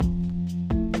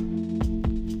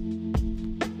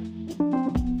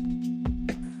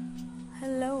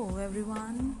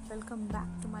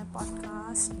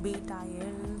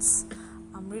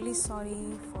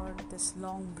Sorry for this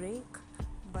long break,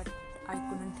 but I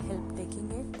couldn't help taking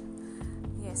it.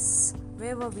 Yes,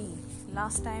 where were we?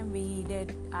 Last time we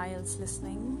did IELTS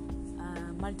listening,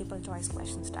 multiple choice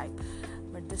questions type,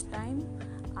 but this time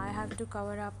I have to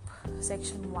cover up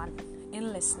section 1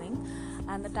 in listening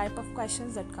and the type of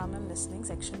questions that come in listening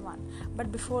section 1.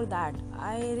 But before that,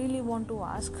 I really want to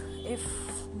ask if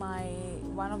my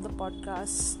one of the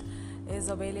podcasts is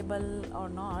available or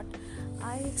not.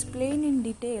 I explained in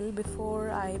detail before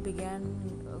I began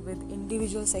with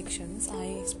individual sections. I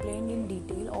explained in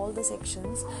detail all the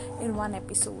sections in one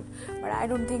episode, but I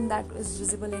don't think that is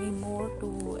visible anymore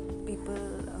to people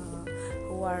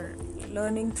who are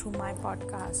learning through my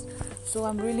podcast. So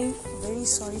I'm really very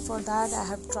sorry for that. I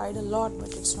have tried a lot, but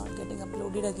it's not getting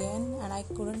uploaded again, and I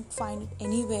couldn't find it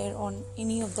anywhere on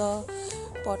any of the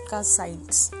podcast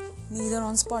sites, neither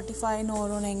on Spotify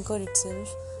nor on Anchor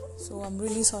itself. So I'm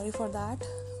really sorry for that.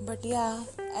 But yeah,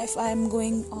 if I'm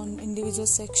going on individual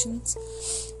sections,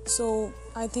 so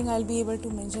I think I'll be able to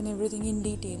mention everything in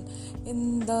detail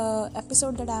in the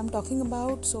episode that I'm talking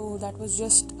about. So that was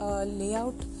just a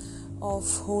layout of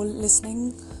whole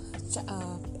listening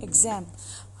exam,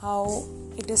 how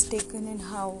it is taken and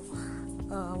how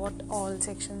what all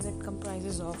sections it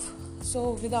comprises of.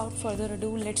 So without further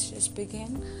ado, let's just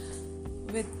begin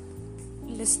with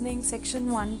listening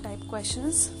section 1 type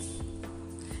questions.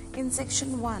 In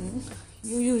section 1,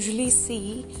 you usually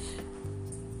see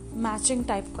matching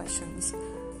type questions.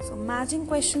 So matching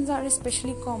questions are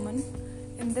especially common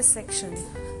in this section,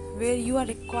 where you are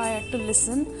required to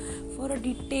listen for a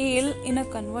detail in a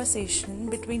conversation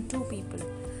between two people.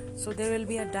 So there will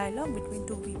be a dialogue between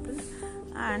two people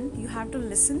and you have to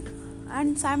listen,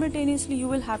 and simultaneously you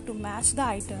will have to match the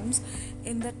items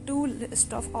in the two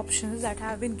list of options that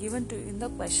have been given to you in the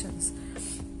questions.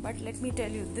 But let me tell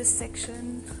you, this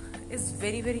section is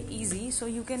very very easy, so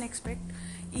you can expect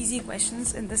easy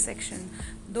questions in this section.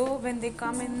 Though when they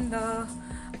come in the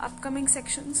upcoming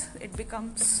sections, it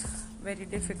becomes very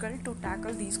difficult to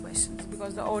tackle these questions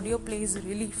because the audio plays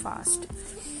really fast.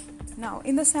 Now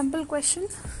in the sample question,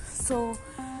 so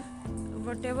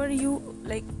whatever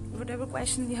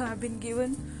question you have been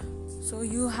given, so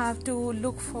you have to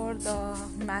look for the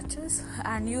matches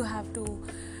and you have to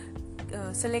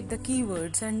select the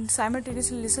keywords and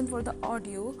simultaneously listen for the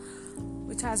audio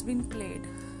which has been played.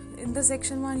 In the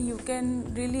section 1, you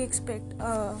can really expect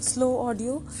slow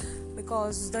audio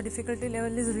because the difficulty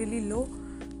level is really low,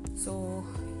 so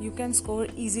you can score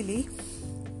easily,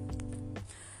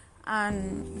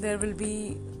 and there will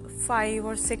be 5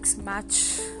 or 6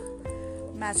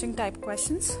 matching type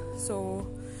questions. So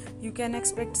you can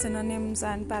expect synonyms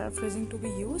and paraphrasing to be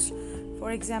used.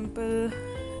 For example,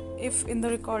 if in the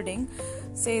recording,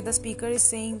 say the speaker is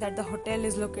saying that the hotel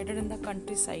is located in the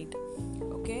countryside,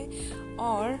 okay,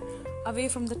 or away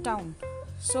from the town,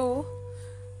 so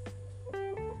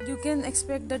you can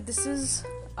expect that this is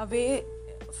away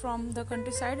from the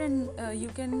countryside, and you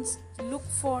can look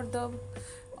for the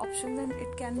option that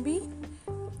it can be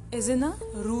is in a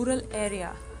rural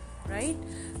area, right?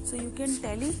 So you can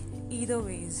tally either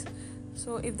ways.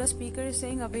 So if the speaker is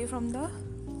saying away from the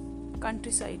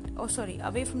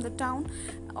away from the town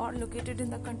or located in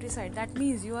the countryside, that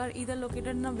means you are either located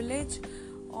in a village,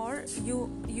 or you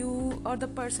or the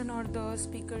person or the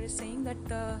speaker is saying that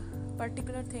the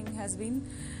particular thing has been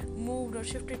moved or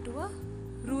shifted to a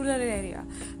rural area.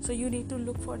 So you need to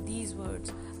look for these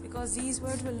words, because these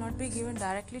words will not be given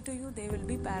directly to you, they will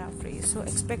be paraphrased. So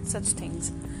expect such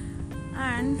things.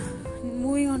 And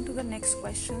moving on to the next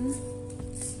question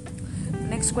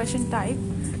type,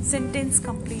 sentence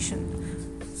completion.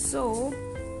 So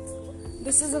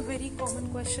this is a very common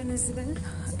question as well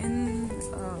in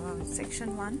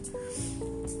section 1.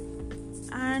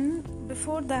 And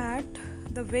before that,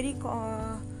 the very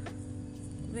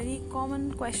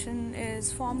common question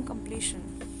is form completion.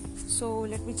 So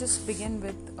let me just begin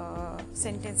with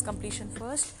sentence completion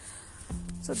first.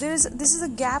 So this is a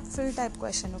gap fill type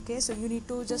question, okay? So you need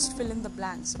to just fill in the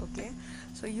blanks, okay?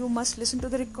 So you must listen to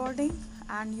the recording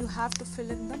and you have to fill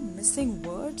in the missing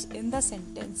words in the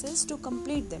sentences to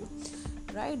complete them,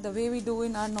 right? The way we do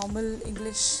in our normal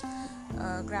English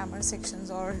grammar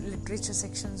sections or literature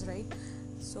sections, right?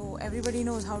 So everybody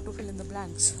knows how to fill in the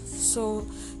blanks. So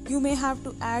you may have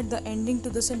to add the ending to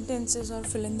the sentences or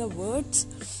fill in the words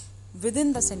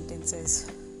within the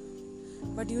sentences.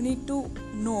 But you need to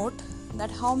note that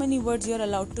how many words you are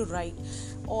allowed to write.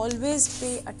 Always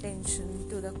pay attention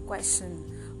to the question,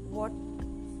 what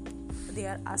they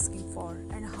are asking for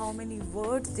and how many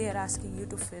words they are asking you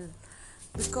to fill,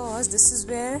 because this is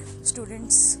where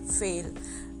students fail.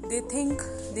 They think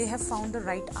they have found the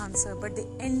right answer, but they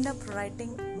end up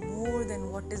writing more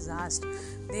than what is asked.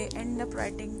 They end up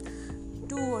writing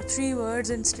 2 or 3 words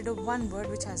instead of 1 word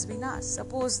which has been asked.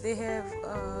 Suppose they have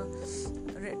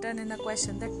written in a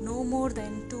question that no more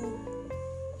than two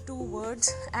words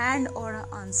and or an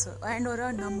answer and or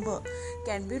a number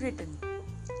can be written.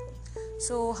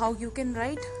 So how you can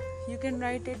write? You can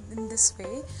write it in this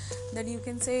way, that you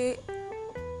can say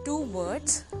 2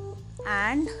 words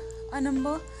and a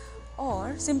number,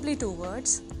 or simply 2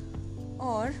 words,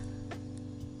 or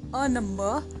a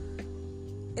number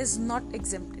is not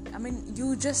exempted. I mean,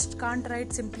 you just can't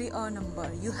write simply a number.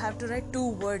 You have to write 2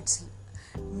 words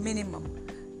minimum.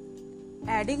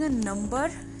 Adding a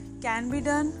number can be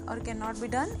done or cannot be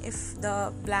done if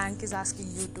the blank is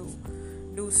asking you to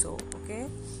do so. Okay.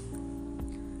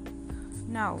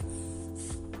 Now,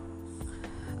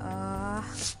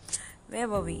 where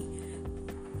were we?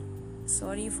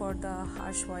 Sorry for the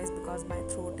harsh voice because my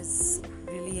throat is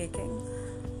really aching.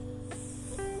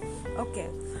 Okay.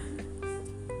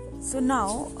 So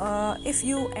now, if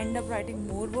you end up writing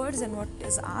more words than what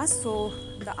is asked, so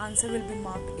the answer will be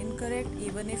marked incorrect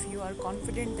even if you are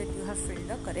confident that you have filled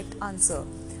the correct answer.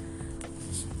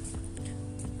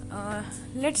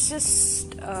 Let's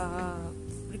just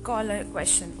recall a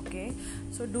question, okay?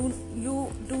 So do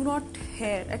not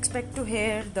expect to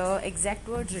hear the exact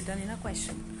words written in a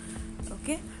question,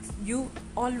 okay? You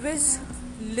always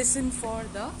listen for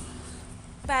the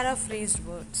paraphrased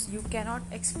words. You cannot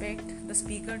expect the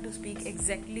speaker to speak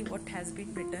exactly what has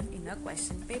been written in a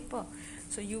question paper.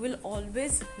 So you will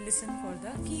always listen for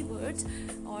the keywords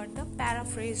or the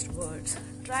paraphrased words.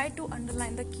 Try to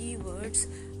underline the keywords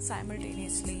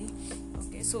simultaneously,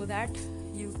 okay, so that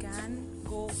you can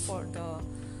go for the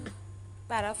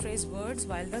paraphrased words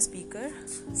while the speaker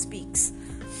speaks.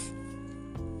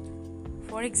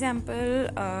 For example,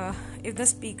 if the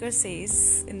speaker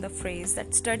says in the phrase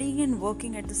that studying and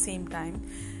working at the same time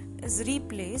is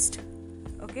replaced,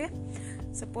 okay,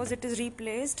 suppose it is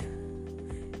replaced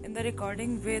in the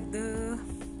recording with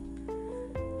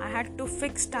I had to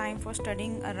fix time for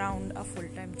studying around a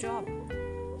full-time job,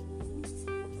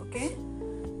 okay,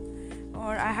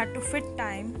 or I had to fit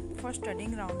time for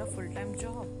studying around a full-time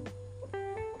job.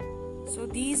 So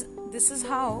this is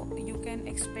how you can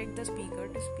expect the speaker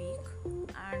to speak,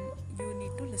 and you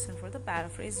need to listen for the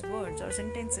paraphrased words or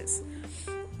sentences,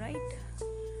 right?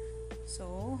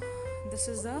 So this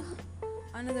is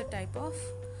another type of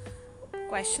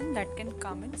question that can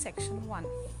come in section 1.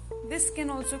 This can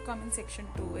also come in section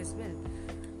 2 as well.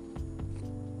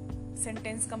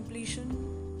 Sentence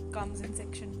completion comes in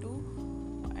section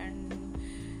 2, and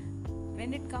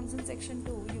when it comes in section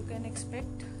 2, you can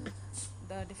expect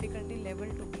the difficulty level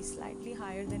to be slightly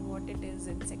higher than what it is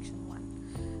in section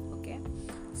 1. Okay,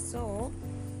 so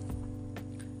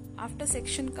after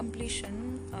section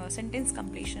completion, sentence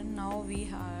completion, now we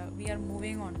are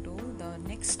moving on to the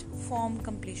next form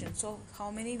completion. So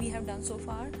how many we have done so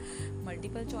far?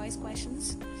 Multiple choice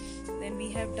questions, then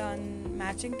we have done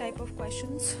matching type of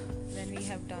questions, then we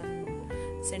have done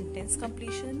sentence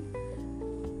completion,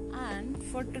 and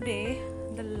for today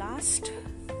the last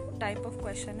type of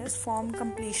question is form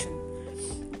completion.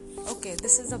 Okay,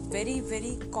 this is a very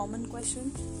very common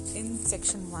question in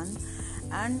section 1,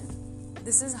 and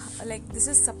this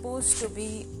is supposed to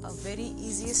be a very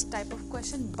easiest type of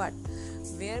question, but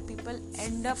where people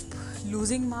end up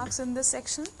losing marks in this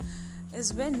section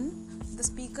is when the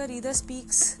speaker either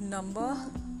speaks number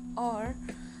or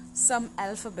some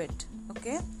alphabet.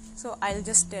 Okay, so I'll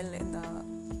just tell in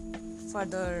the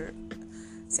further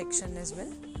section as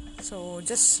well. So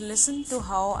just listen to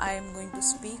how I am going to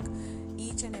speak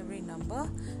each and every number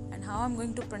and how I'm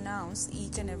going to pronounce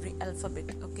each and every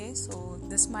alphabet. Okay, so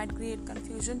this might create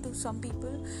confusion to some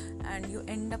people and you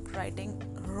end up writing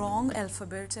wrong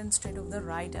alphabets instead of the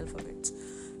right alphabets.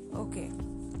 Okay,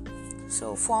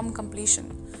 so form completion.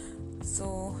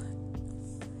 So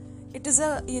it is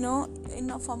in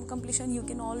a form completion you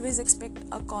can always expect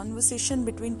a conversation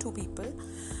between two people,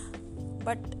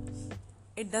 but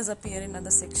it does appear in other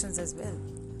sections as well.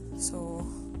 So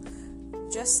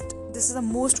this is the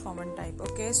most common type.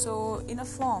 Okay, so in a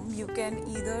form you can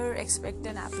either expect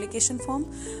an application form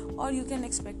or you can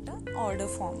expect an order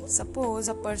form. Suppose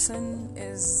a person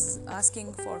is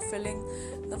asking for filling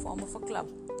the form of a club.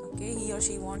 Okay, he or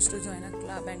she wants to join a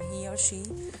club and he or she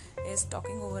is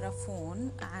talking over a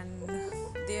phone and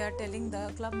they are telling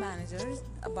the club manager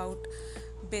about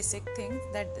basic things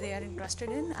that they are interested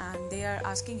in and they are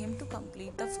asking him to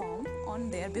complete the form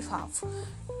on their behalf,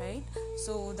 right?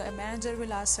 So the manager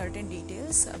will ask certain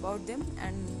details about them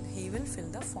and he will fill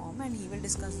the form and he will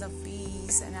discuss the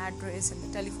fees and address and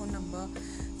the telephone number.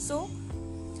 So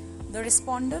The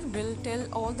responder will tell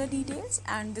all the details,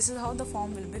 and this is how the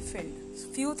form will be filled.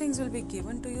 Few things will be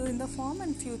given to you in the form,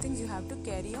 and few things you have to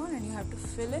carry on and you have to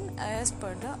fill in as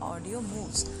per the audio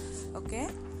moves. Okay,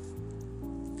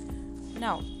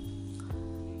 now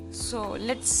so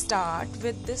let's start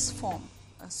with this form.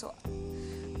 So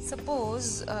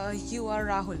suppose you are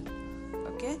Rahul,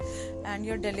 okay, and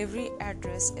your delivery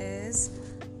address is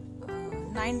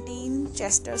 19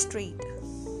 Chester Street,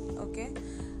 okay,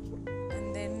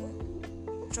 and then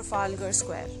Trafalgar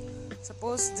Square.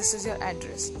 Suppose this is your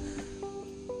address,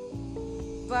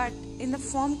 but in the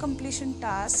form completion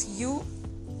task you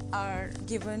are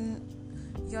given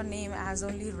your name as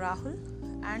only Rahul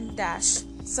and dash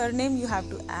surname you have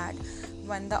to add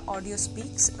when the audio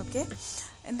speaks. Okay,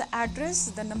 in the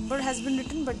address the number has been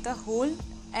written, but the whole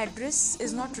address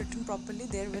is not written properly.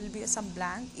 There will be some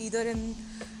blank either in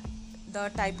the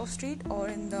type of street or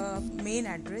in the main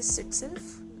address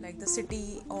itself, like the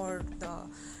city or the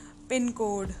pin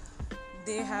code.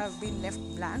 They have been left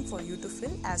blank for you to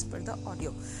fill as per the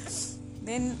audio.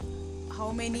 Then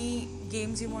how many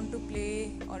games you want to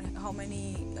play, or how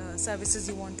many services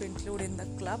you want to include in the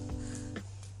club,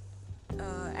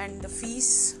 and the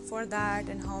fees for that,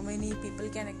 and how many people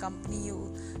can accompany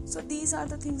you. So these are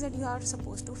the things that you are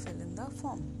supposed to fill in the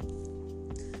form,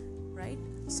 right?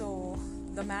 So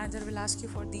the manager will ask you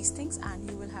for these things and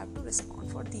you will have to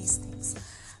respond for these things.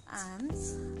 And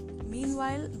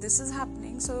meanwhile this is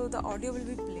happening, so the audio will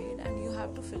be played and you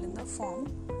have to fill in the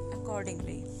form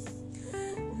accordingly.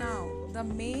 Now the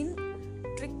main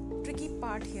tricky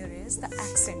part here is the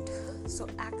accent. So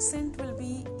accent will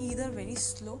be either very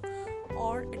slow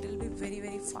or it will be very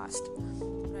very fast,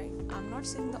 right? I'm not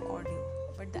saying the audio,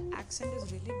 but the accent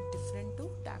is really different to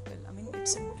tackle. I mean,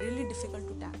 it's really difficult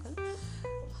to tackle.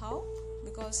 How?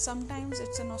 Because sometimes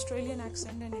it's an Australian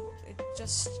accent and it's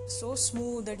just so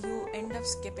smooth that you end up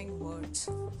skipping words.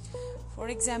 For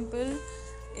example,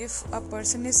 if a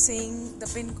person is saying the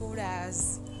pin code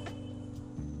as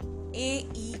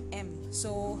AEM,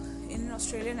 so in an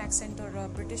Australian accent or a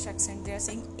British accent they are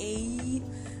saying AEM,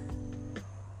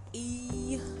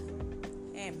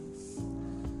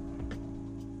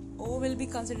 O will be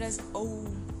considered as O,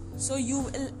 so you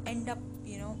will end up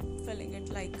filling it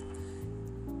like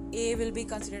A will be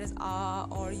considered as A,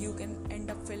 or you can end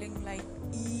up filling like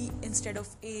E instead of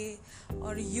A,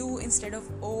 or U instead of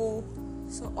O,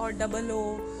 so or double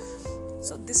O.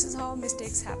 So this is how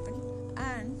mistakes happen.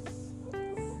 And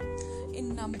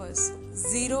in numbers,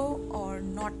 0 or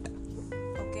not,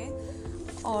 okay,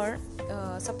 or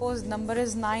suppose number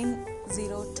is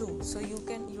 902, so you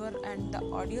are and the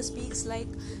audio speaks like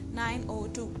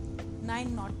 902,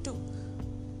 902,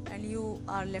 and you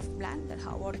are left blank that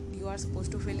what you are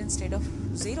supposed to fill instead of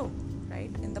 0, right,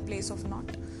 in the place of not,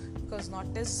 because not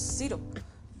is 0,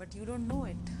 but you don't know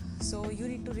it. So you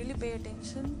need to really pay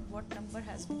attention what number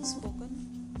has been spoken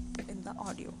in the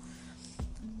audio.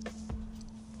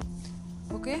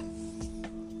 Okay,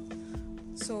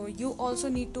 so you also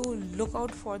need to look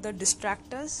out for the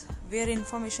distractors where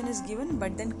information is given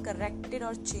but then corrected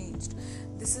or changed.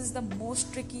 This is the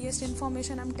most trickiest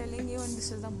information I'm telling you, and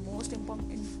this is the most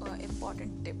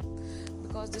important tip,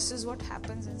 because this is what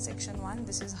happens in section 1.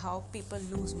 This is how people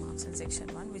lose marks in section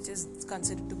 1, which is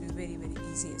considered to be very very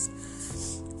easiest.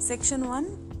 Section 1,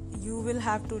 you will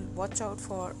have to watch out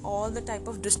for all the type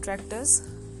of distractors.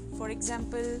 For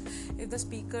example, if the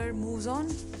speaker moves on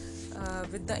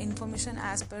with the information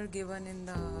as per given in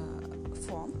the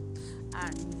form,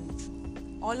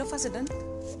 and all of a sudden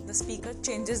the speaker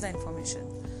changes the information,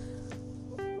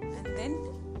 and then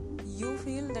you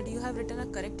feel that you have written a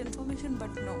correct information,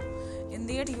 but no, in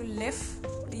the end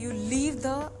you leave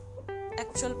the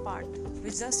actual part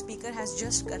which the speaker has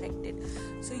just corrected.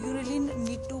 So you really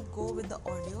need to go with the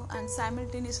audio and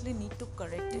simultaneously need to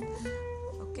correct it.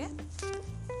 Okay,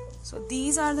 so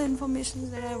these are the information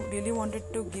that I really wanted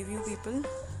to give you people.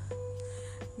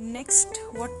 Next,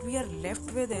 what we are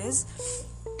left with is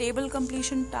table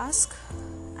completion task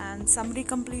and summary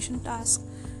completion task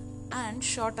and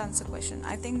short answer question.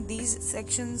 I think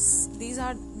these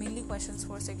are mainly questions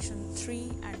for section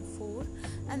 3 and 4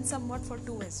 and somewhat for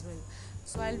 2 as well.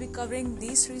 So I'll be covering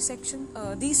these three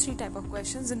type of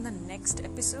questions in the next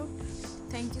episode.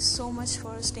 Thank you so much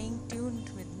for staying tuned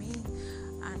with me,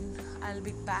 and I'll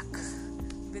be back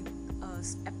with an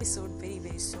episode very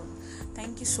very soon.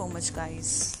 Thank you so much,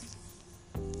 guys.